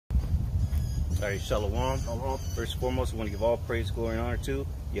All right, Shalom. First and foremost, we want to give all praise, glory, and honor to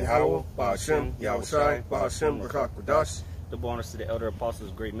Yahweh, Ba'ashem, Yahushai, Ba'ashem, Rakak Qadash. Double honors to the elder apostles,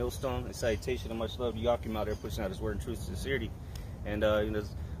 Great Millstone, and salutation and much love to Yakim out there pushing out his word in truth and sincerity. And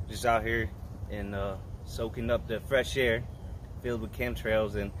just out here and soaking up the fresh air filled with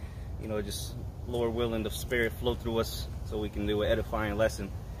chemtrails, and just Lord willing, the Spirit flow through us so we can do an edifying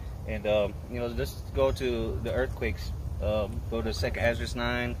lesson. And just go to the earthquakes. Go to 2nd Ezra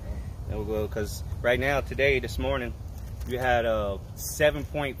 9. And we'll go, because right now, this morning, you had a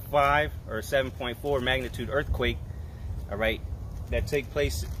 7.5 or 7.4 magnitude earthquake. All right, that took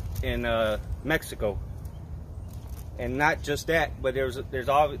place in Mexico. And not just that, but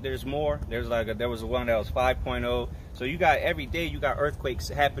there's more. There was one that was 5.0. So you got every day you got earthquakes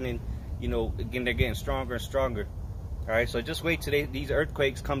happening. Again, they're getting stronger and stronger. All right, so just wait till these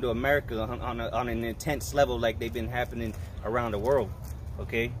earthquakes come to America on an intense level, like they've been happening around the world.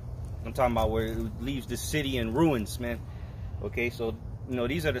 Okay, I'm talking about where it leaves the city in ruins, man. Okay, so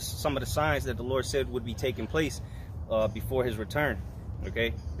these are some of the signs that the Lord said would be taking place before His return.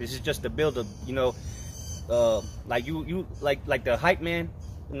 Okay, this is just the build-up. Like the hype man.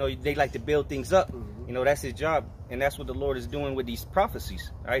 They like to build things up. That's his job, and that's what the Lord is doing with these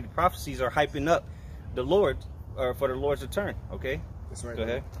prophecies. All right, the prophecies are hyping up the Lord for the Lord's return. Okay, that's right. Go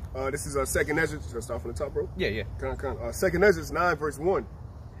ahead. This is 2nd Ezra. Let's start from the top, bro. Yeah. 2nd Ezra 9 verse 1.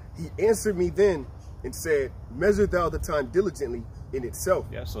 He answered me then and said, "Measure thou the time diligently in itself."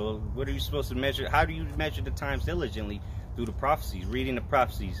 Yeah. So what are you supposed to measure? How do you measure the times diligently? Through the prophecies, reading the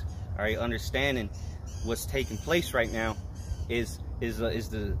prophecies. All right, understanding what's taking place right now is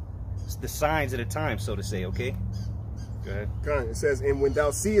the signs of the time, so to say. Okay. Go ahead. It says, "And when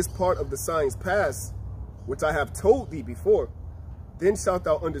thou seest part of the signs pass, which I have told thee before, then shalt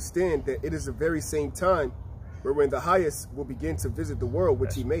thou understand that it is the very same time wherein the highest will begin to visit the world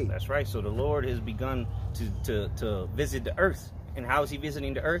which He made." That's right. So the Lord has begun to visit the earth. And how is He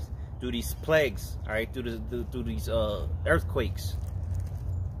visiting the earth? Through these plagues, all right, through these earthquakes,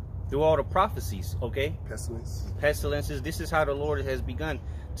 through all the prophecies. Okay, pestilences. This is how the Lord has begun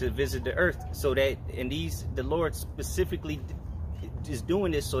to visit the earth. So that the Lord specifically is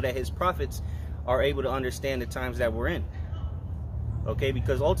doing this so that His prophets are able to understand the times that we're in. Okay,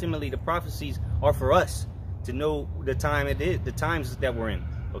 because ultimately the prophecies are for us to know the times that we're in.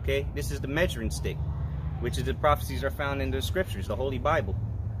 Okay, this is the measuring stick, which is the prophecies are found in the scriptures, the Holy Bible.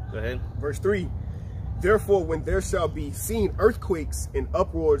 Go ahead. Verse 3. "Therefore, when there shall be seen earthquakes and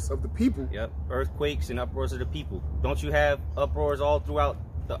uproars of the people." Yep, earthquakes and uproars of the people. Don't you have uproars all throughout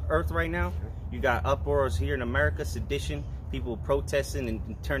the earth right now? You got uproars here in America, sedition, people protesting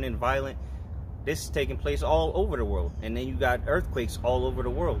and turning violent. This is taking place all over the world. And then you got earthquakes all over the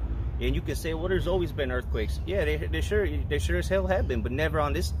world. And you can say, well, there's always been earthquakes. Yeah, they sure as hell have been, but never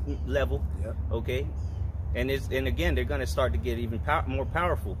on this level. Yep. Okay. And again, they're going to start to get even more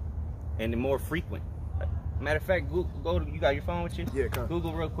powerful and more frequent. Matter of fact, you got your phone with you? Yeah, come.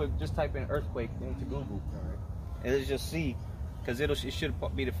 Google real quick. Just type in earthquake into Google. All right. And let's just see, because it should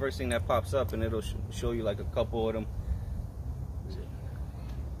be the first thing that pops up, and it'll show you like a couple of them.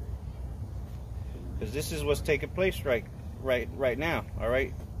 Because this is what's taking place right now. All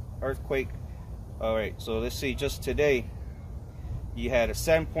right, earthquake. All right, so let's see. Just today, you had a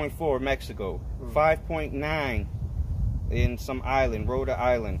 7.4 in Mexico, 5.9 in some island, Rhode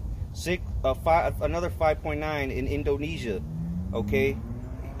Island, another 5.9 in Indonesia. Okay,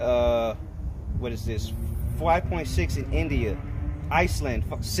 what is this? 5.6 in India, Iceland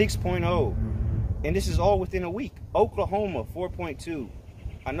 6.0, and this is all within a week. Oklahoma 4.2,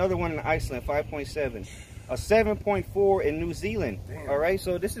 another one in Iceland 5.7, a 7.4 in New Zealand. Damn. All right,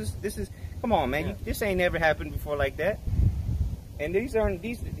 so this is come on, man. This ain't never happened before like that. And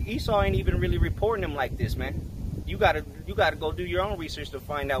Esau ain't even really reporting them like this, man. You gotta go do your own research to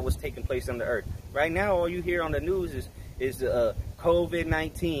find out what's taking place on the earth. Right now, all you hear on the news is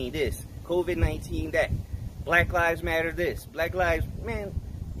COVID-19 this, COVID-19 that, Black Lives Matter this, Black Lives, man.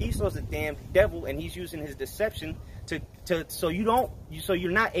 Esau's a damn devil, and he's using his deception so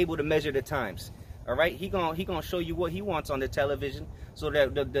you're not able to measure the times. All right, he gonna show you what he wants on the television, so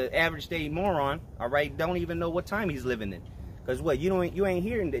that the average day moron, all right, don't even know what time he's living in. Because what, you ain't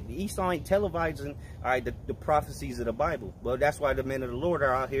hearing that Esau ain't televising, all right, the prophecies of the Bible. Well, that's why the men of the Lord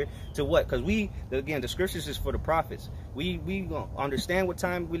are out here to what? Because again, the scriptures is for the prophets. We understand what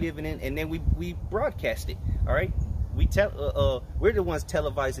time we living in, and then we broadcast it. All right, we're the ones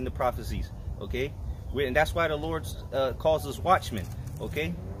televising the prophecies. Okay, and that's why the Lord calls us watchmen.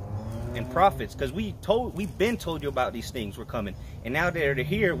 Okay, and prophets, because we've been told you about these things were coming, and now that they're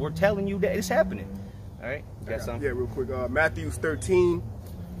here, we're telling you that it's happening. All right, you got something? Yeah, real quick. Matthew 13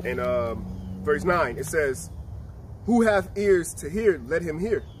 and verse 9, it says, who hath ears to hear, let him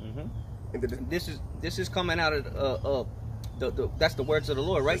hear. And this is coming out of that's the words of the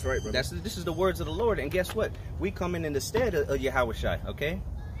Lord, right? That's right, brother. This is the words of the Lord, and guess what? We coming in the stead of Yahushua, okay?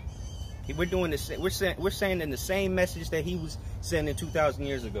 We're doing this. We're saying in the same message that he was sending 2,000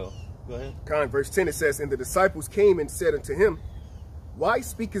 years ago. Go ahead. Verse 10, it says, and the disciples came and said unto him, why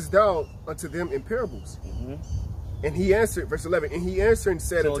speakest thou unto them in parables? And he answered, verse 11, and he answered and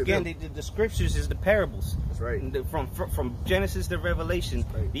said unto them. So again, the scriptures is the parables. That's right. From Genesis to Revelation,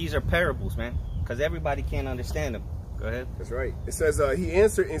 right. These are parables, man, because everybody can't understand them. Go ahead. That's right. It says, he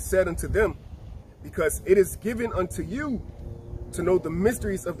answered and said unto them, because it is given unto you to know the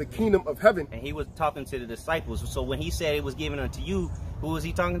mysteries of the kingdom of heaven. And he was talking to the disciples. So when he said it was given unto you, who was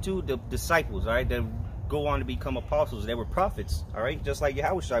he talking to? The disciples, all right, that go on to become apostles. They were prophets, all right, just like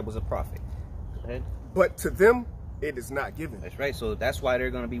Yahushua was a prophet. Go ahead. But to them, it is not given. That's right. So that's why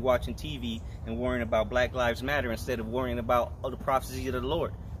they're going to be watching TV and worrying about Black Lives Matter instead of worrying about the prophecies of the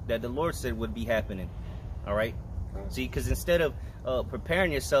Lord that the Lord said would be happening. All right. See, because instead of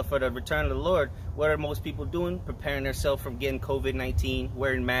preparing yourself for the return of the Lord, what are most people doing? Preparing themselves from getting COVID-19,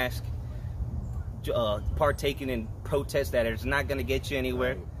 wearing masks, partaking in protests that is not going to get you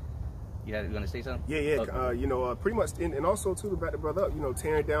anywhere. You going to say something? Yeah. Okay. You know, pretty much, and also too, to back the brother up, you know,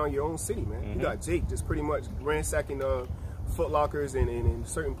 tearing down your own city, man. You got Jake just pretty much ransacking Foot Lockers and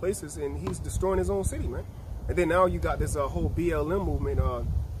certain places, and he's destroying his own city, man. And then now you got this whole BLM movement,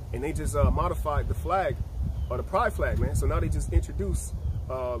 and they just modified the flag, or the pride flag, man. So now they just introduced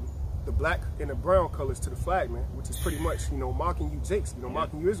the black and the brown colors to the flag, man, which is pretty much, you know, mocking you Jakes, you know,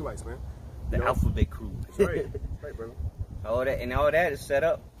 mocking you Israelites, man. The alphabet crew. That's right. That's right, brother. All that is set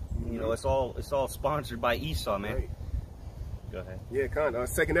up. You know, it's all sponsored by Esau, man. Right. Go ahead. Yeah, kind of.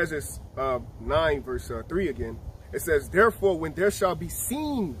 2nd Ezra 9, verse 3 again. It says, therefore, when there shall be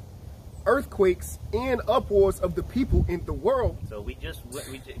seen earthquakes and uproars of the people in the world. So we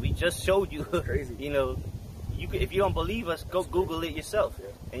just showed you. That's crazy. You know, if you don't believe us, go Google it yourself,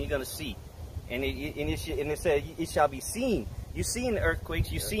 and you're gonna see. And it said it shall be seen. You seen the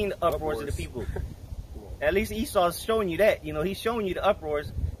earthquakes. You seen the uproars of the people. At least Esau's showing you that. You know, he's showing you the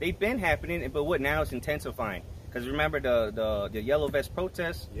uproars. They've been happening, but what now it's intensifying. Because remember the yellow vest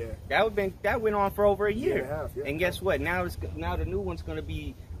protests? Yeah. That went on for over a year. And a half, yeah. And guess what? Now the new one's going to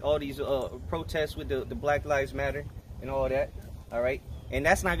be all these protests with the Black Lives Matter and all that. All right. And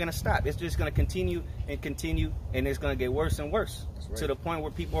that's not going to stop. It's just going to continue, and it's going to get worse and worse. Right. To the point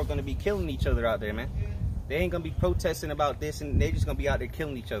where people are going to be killing each other out there, man. They ain't going to be protesting about this, and they're just going to be out there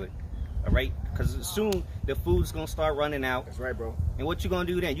killing each other. All right, because soon the food's gonna start running out. That's right, bro. And what you gonna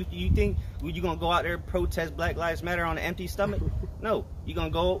do then? You think you gonna go out there and protest Black Lives Matter on an empty stomach? No, you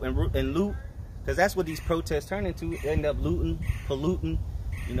gonna go and loot, because that's what these protests turn into. End up looting, polluting.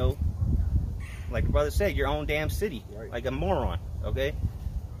 You know, like the brother said, your own damn city, right. Like a moron. Okay,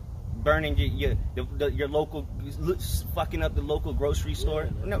 burning your local, fucking up the local grocery store.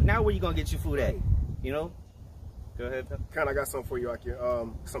 Yeah, now where you gonna get your food at? You know. Go ahead. Kind of got something for you out here.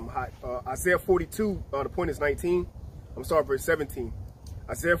 Something hot. Isaiah 42, the point is 19. I'm sorry, verse 17.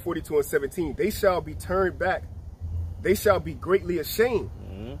 Isaiah 42 and 17. They shall be turned back. They shall be greatly ashamed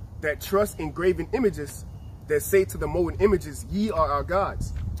that trust in graven images, that say to the molten images, ye are our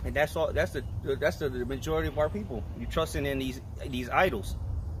gods. And that's all. That's the majority of our people. You trusting in these idols.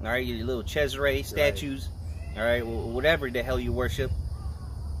 All right, your little Cesare statues. Right. All right, whatever the hell you worship.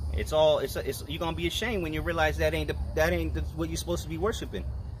 It's you're gonna be ashamed when you realize that ain't what you're supposed to be worshiping.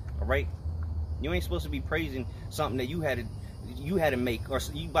 All right, you ain't supposed to be praising something that you had to make, or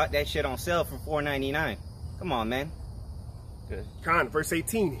you bought that shit on sale for $4.99. Come on, man. Good. Verse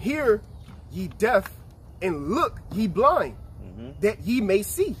 18. Hear ye deaf, and look ye blind, that ye may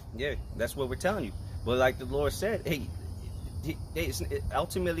see. Yeah, that's what we're telling you. But like the Lord said, hey,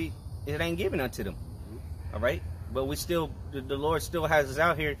 ultimately it ain't given unto them. All right. But the Lord still has us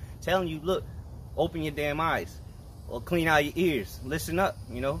out here telling you, look, open your damn eyes, or clean out your ears, listen up,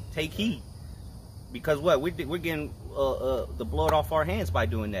 you know, take heed, because what we're getting the blood off our hands by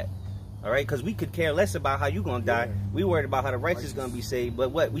doing that. All right, because we could care less about how you're gonna die. We worried about how the righteous is gonna be saved,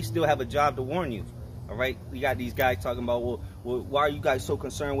 but what, we still have a job to warn you. All right, we got these guys talking about, well, why are you guys so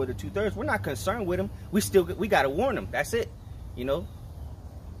concerned with the 2/3? We're not concerned with them. We got to warn them. That's it. You know.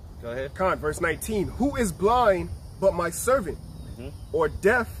 Go ahead. Verse 19. Who is blind but my servant, or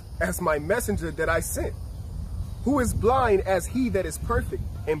deaf as my messenger that I sent? Who is blind as he that is perfect,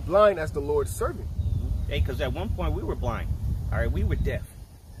 and blind as the Lord's servant? Hey, because at one point we were blind. All right, we were deaf.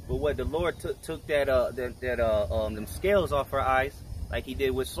 But what the Lord took them scales off our eyes, like he did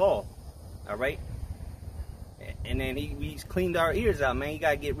with Saul. All right, And then he's cleaned our ears out, man. You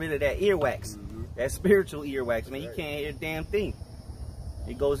gotta get rid of that earwax, that spiritual earwax, man. You can't hear a damn thing.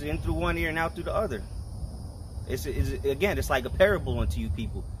 It goes in through one ear and out through the other. Again, it's like a parable unto you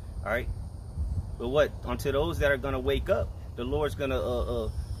people, all right? But what? Unto those that are gonna wake up, the Lord's gonna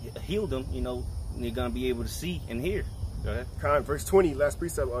heal them. You know, and they're gonna be able to see and hear. Go ahead. Verse 20, last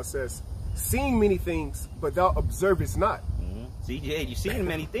precept says, "Seeing many things, but thou observest not." See, yeah, you're seeing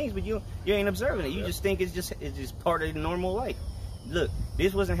many things, but you ain't observing it. You just think it's just part of the normal life. Look,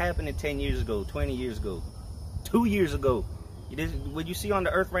 this wasn't happening 10 years ago, 20 years ago, 2 years ago. What you see on the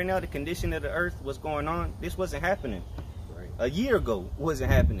earth right now, the condition of the earth, what's going on, this wasn't happening. Right. A year ago, it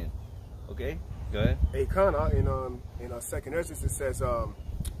wasn't happening. Okay, go ahead. Hey, Khan, in 2nd Ezra, it says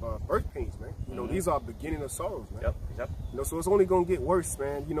birth pains, man. You know, these are beginning of sorrows, man. Yep. You know, so it's only gonna get worse,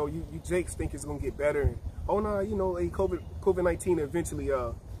 man. You know, you Jakes think it's gonna get better. And, oh no, you know, COVID-19 eventually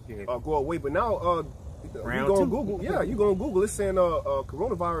go away. But now you go on Google. Yeah, you go on Google. It's saying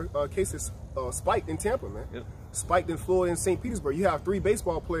coronavirus cases spiked in Tampa, man. Yep. Spiked in Florida and St. Petersburg. You have 3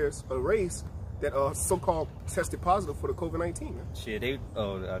 baseball players, a race, that so-called tested positive for the COVID-19, man. Shit,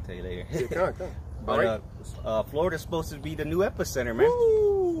 I'll tell you later. Yeah, come. But Florida's supposed to be the new epicenter, man.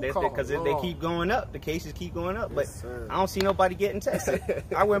 Because they keep going up. The cases keep going up. Yes, but I don't see nobody getting tested.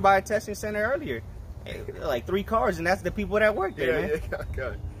 I went by a testing center earlier. Like 3 cars, and that's the people that work there, man. Yeah,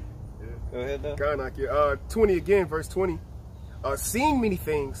 got it. Yeah. Go ahead, though. God, knock you. 20 again, verse 20. Seeing many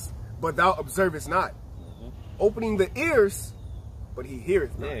things, but thou observest not. Opening the ears, but he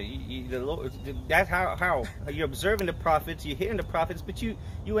heareth not. Yeah, the Lord, that's how you're observing the prophets, you're hearing the prophets, but you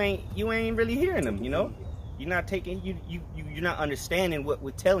ain't really hearing them. You know, you're not taking you're not understanding what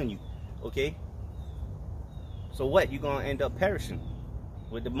we're telling you. Okay. So what? You're gonna end up perishing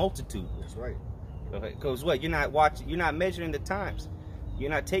with the multitude. That's right. Okay, because what? You're not watching. You're not measuring the times.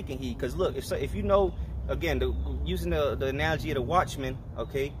 You're not taking heed. Because look, if you know, again, using the analogy of the watchman,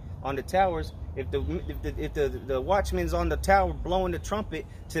 okay, on the towers. If the watchman's on the tower blowing the trumpet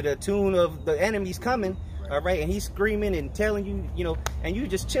to the tune of the enemy's coming, all right, and he's screaming and telling you, you know, and you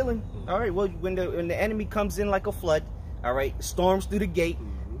just chilling, all right. Well, when the enemy comes in like a flood, all right, storms through the gate,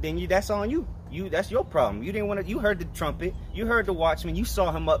 then that's on you. That's your problem. You didn't want to. You heard the trumpet, you heard the watchman, you saw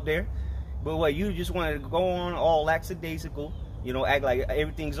him up there, but what? You just wanted to go on all lackadaisical, you know, act like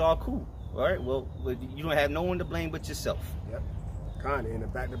everything's all cool. All right. Well, you don't have no one to blame but yourself. Yep. And to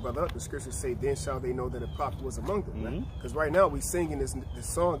back the brother up, the scriptures say, "Then shall they know that a prophet was among them." Man. Because right now we singing this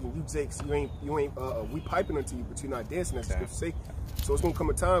song, and you Jakes, you ain't we piping unto you, but you're not dancing, as the scriptures say. So it's gonna come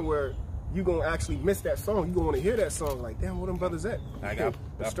a time where you gonna actually miss that song. You gonna want to hear that song, like, damn, where them brothers at?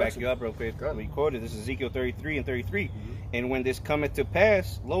 I'll back you up real quick. We quoted this is Ezekiel 33 and 33. And when this cometh to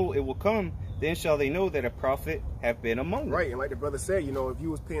pass, lo, it will come. Then shall they know that a prophet have been among them. Right, and like the brother said, you know, if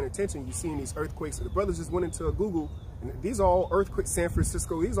you was paying attention, you seen these earthquakes. The brothers just went into Google. And these are all earthquakes, San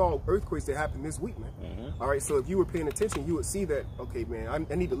Francisco. These are all earthquakes that happened this week, man. All right, so if you were paying attention, you would see that, okay, man,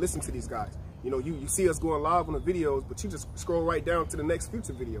 I need to listen to these guys. You know, you see us going live on the videos, but you just scroll right down to the next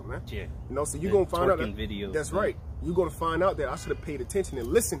future video, man. Yeah. You know, so you're going to find out that, videos, that's right. You're going to find out that I should have paid attention and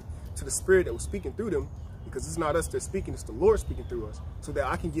listened to the spirit that was speaking through them, because it's not us that's speaking, it's the Lord speaking through us, so that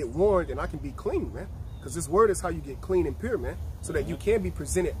I can get warned and I can be clean, man. Because this word is how you get clean and pure, man, so that you can be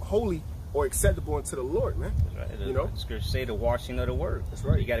presented holy or acceptable unto the Lord, man. Right. You know, scripture say the washing of the word. That's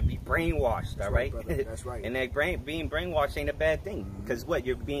right. You got to be brainwashed, all right? That's right. And that being brainwashed ain't a bad thing, because what?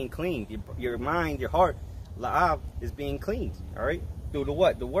 You're being cleaned. Your mind, your heart, la'av, is being cleaned, all right? Through the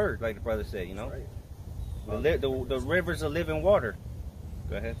what? The word, like the brother said, you know. Right. The rivers of living water.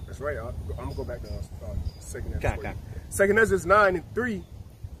 Go ahead. That's right. I'm gonna go back to 2nd Ezra. 2nd Ezra 9:3.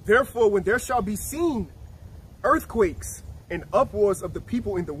 Therefore, when there shall be seen earthquakes and uproars of the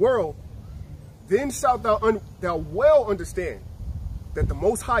people in the world, then shalt thou well understand that the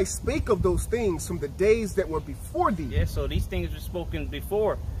Most High spake of those things from the days that were before thee. Yeah, so these things were spoken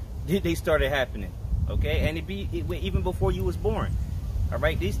before they started happening, okay? And even before you was born, all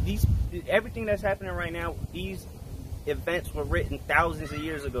right? Everything that's happening right now, these events were written thousands of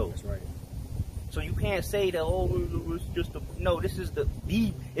years ago. That's right. So you can't say that, oh, it's just a... No, this is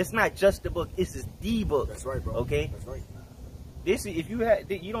it's not just the book, this is the book. That's right, bro. Okay? That's right. If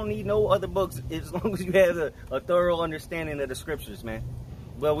you don't need no other books as long as you have a thorough understanding of the scriptures, man.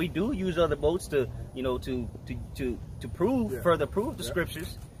 Well, we do use other books to, you know, to further prove the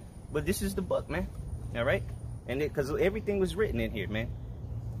scriptures, but this is the book, man. All right, and because everything was written in here, man.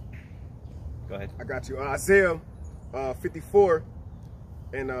 Go ahead. I got you. Isaiah 54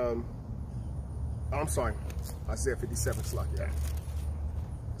 and I'm sorry, Isaiah 57. Yeah.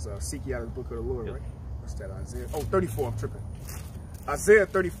 So seek ye out of the book of the Lord, right? What's that? Isaiah? Oh, 34. I'm tripping. Isaiah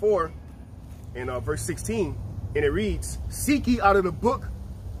 34 and verse 16. And it reads, seek ye out of the book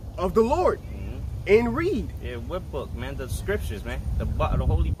of the Lord and read. Yeah, what book, man? The scriptures, man. The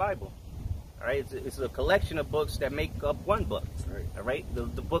Holy Bible. All right, it's a collection of books that make up one book. That's right. All right,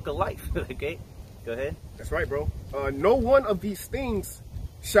 the book of life. Okay, go ahead. That's right, bro. No one of these things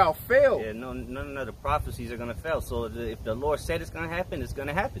shall fail. Yeah, none of the prophecies are gonna fail. So if the Lord said it's gonna happen, it's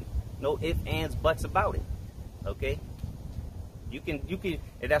gonna happen. No ifs, ands, buts about it. Okay. You can,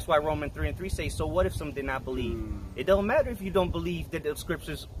 and that's why Romans 3:3 says, so what if some did not believe? It don't matter if you don't believe that the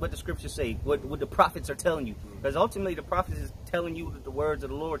scriptures, what the scriptures say, what the prophets are telling you. Because ultimately the prophets is telling you what the words of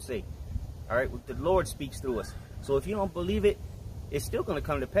the Lord say. All right, what the Lord speaks through us. So if you don't believe it, it's still going to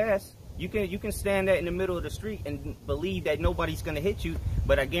come to pass. You can stand there in the middle of the street and believe that nobody's going to hit you,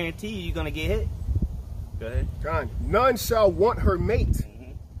 but I guarantee you're going to get hit. Go ahead. God, none shall want her mate.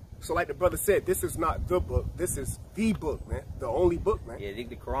 So like the brother said, this is not the book. This is the book, man. The only book, man. Yeah,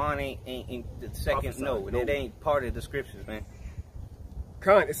 the Quran ain't the second. No, it ain't part of the scriptures, man.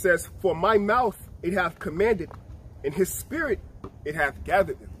 Khan, it says, for my mouth it hath commanded, and his spirit it hath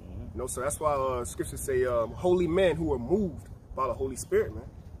gathered them. You know, so that's why scriptures say holy men who are moved by the Holy Spirit, man.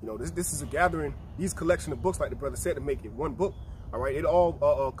 You know, this is a gathering, these collection of books, like the brother said, to make it one book. All right, it all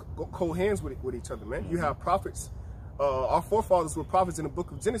go hands with each other, man. You have prophets. Our forefathers were prophets in the book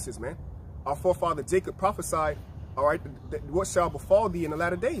of Genesis, man. Our forefather Jacob prophesied, all right, what shall befall thee in the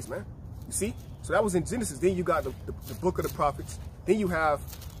latter days, man. You see? So that was in Genesis. Then you got the book of the prophets. Then you have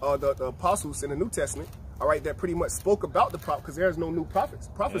the apostles in the New Testament, all right, that pretty much spoke about the prophet, because there's no new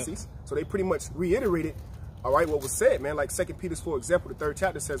prophecies. Yeah. So they pretty much reiterated, all right, what was said, man. Like 2 Peter, for example, the 3rd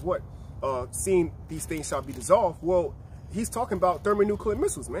chapter says what? Seeing these things shall be dissolved. Well, he's talking about thermonuclear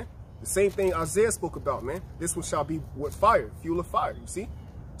missiles, man. The same thing Isaiah spoke about, man. This one shall be with fire, fuel of fire, you see?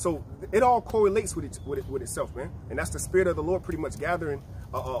 So it all correlates with itself, man. And that's the Spirit of the Lord pretty much gathering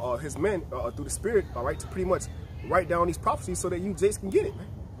his men through the Spirit, all right, to pretty much write down these prophecies so that you, Jakes, can get it, man.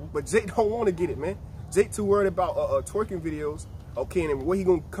 But Jake don't want to get it, man. Jake too worried about twerking videos, okay, and where he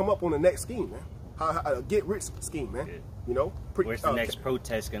going to come up on the next scheme, man. How get rich scheme, man. Yeah. You know? Where's the next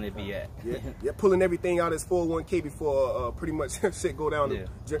protest going to be at? Yeah, pulling everything out of his 401k before pretty much shit go down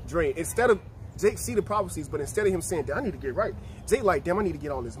the drain. Instead of, Jake see the prophecies, but instead of him saying, I need to get right, Jake like, damn, I need to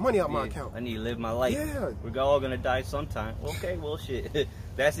get all this money out my account. I need to live my life. Yeah. We're all going to die sometime. Okay, well, shit. If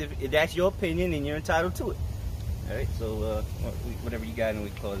that's your opinion, and you're entitled to it. All right, so whatever you got, and we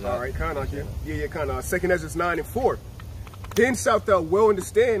close out. All right, kind of, yeah, kind of. 2 Ezra 9:4. Then shalt thou well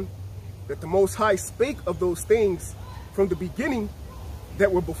understand that the Most High spake of those things from the beginning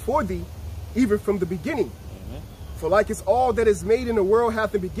that were before thee, even from the beginning. For like as all that is made in the world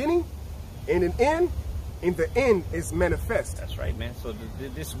hath a beginning and an end, and the end is manifest. That's right, man. So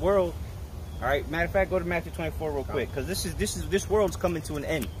this world, all right. Matter of fact, go to Matthew 24 real quick, because this world's coming to an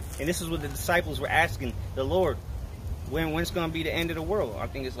end, and this is what the disciples were asking the Lord, when's going to be the end of the world? I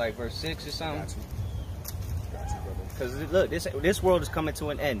think it's like verse 6 or something. Got you, brother. Because look, this world is coming to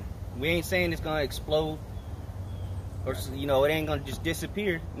an end. We ain't saying it's going to explode, or, you know, it ain't going to just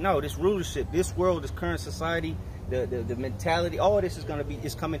disappear. No, this rulership, this world, this current society, the mentality, all of this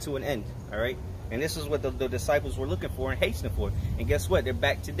is coming to an end. All right, and this is what the disciples were looking for and hastening for. And guess what? They're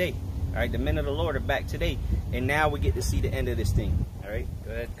back today. All right, the men of the Lord are back today, and now we get to see the end of this thing. All right,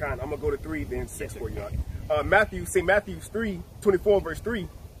 go ahead. I'm gonna go to 3, then 6 for you. Matthew 3:24, verse 3.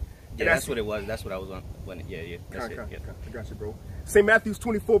 Yeah, that's what it was. That's what I was on. Yeah. That's it. I got you, bro. St. Matthew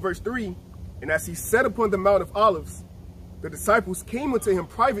 24, verse 3. And as he sat upon the Mount of Olives, the disciples came unto him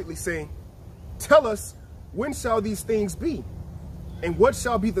privately, saying, tell us, when shall these things be? And what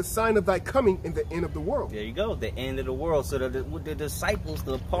shall be the sign of thy coming in the end of the world? There you go, the end of the world. So the disciples,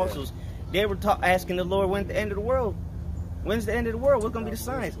 the apostles, they were asking the Lord, when's the end of the world? When's the end of the world? What's going to be the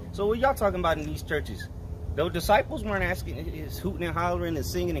signs? So what y'all talking about in these churches? Those disciples weren't asking, is hooting and hollering and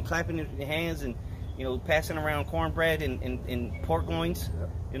singing and clapping their hands and, you know, passing around cornbread and pork loins.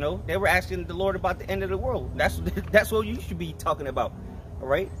 You know, they were asking the Lord about the end of the world. That's what you should be talking about, all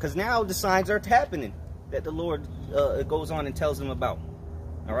right? Because now the signs are happening that the Lord goes on and tells them about,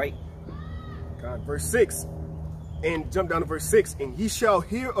 all right? God, verse 6, and jump down to verse 6. And ye shall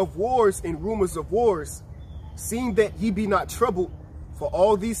hear of wars and rumors of wars, seeing that ye be not troubled, for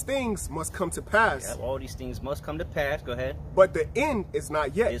all these things must come to pass. Yeah, all these things must come to pass. Go ahead. But the end is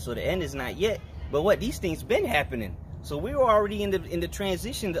not yet. Yeah, so the end is not yet. But what? These things been happening. So we were already in the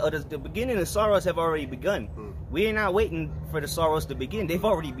transition. The beginning of sorrows have already begun. We are not waiting for the sorrows to begin. They've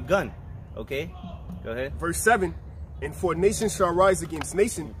already begun. Okay? Go ahead. Verse 7. And for nation shall rise against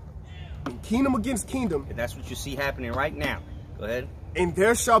nation, and kingdom against kingdom. And that's what you see happening right now. Go ahead. And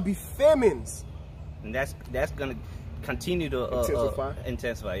there shall be famines. And that's going to continue to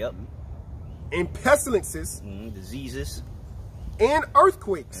intensify. Yep. and pestilences, diseases, and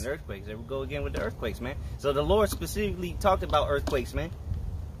earthquakes. And earthquakes. There we go again with the earthquakes, man. So the Lord specifically talked about earthquakes, man.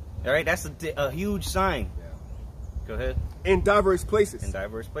 All right, that's a huge sign. Yeah. Go ahead. In diverse places. In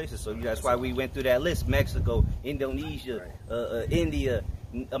diverse places. So that's why we went through that list: Mexico, Indonesia, India,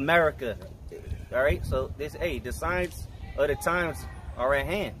 America. All right. So the signs of the times are at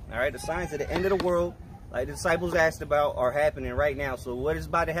hand. All right. The signs of the end of the world, like the disciples asked about, are happening right now. So what is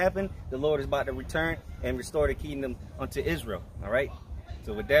about to happen? The Lord is about to return and restore the kingdom unto Israel. All right.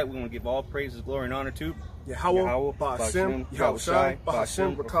 So with that, we want to give all praises, glory, and honor to Yahweh, Ba'ashem, Yahushai,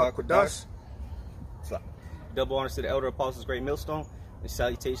 Ba'ashem, Rakak Kodash. Double honors to the elder apostles, great millstone, and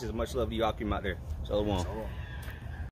salutations and much love to you, Akim, out there. Shalom.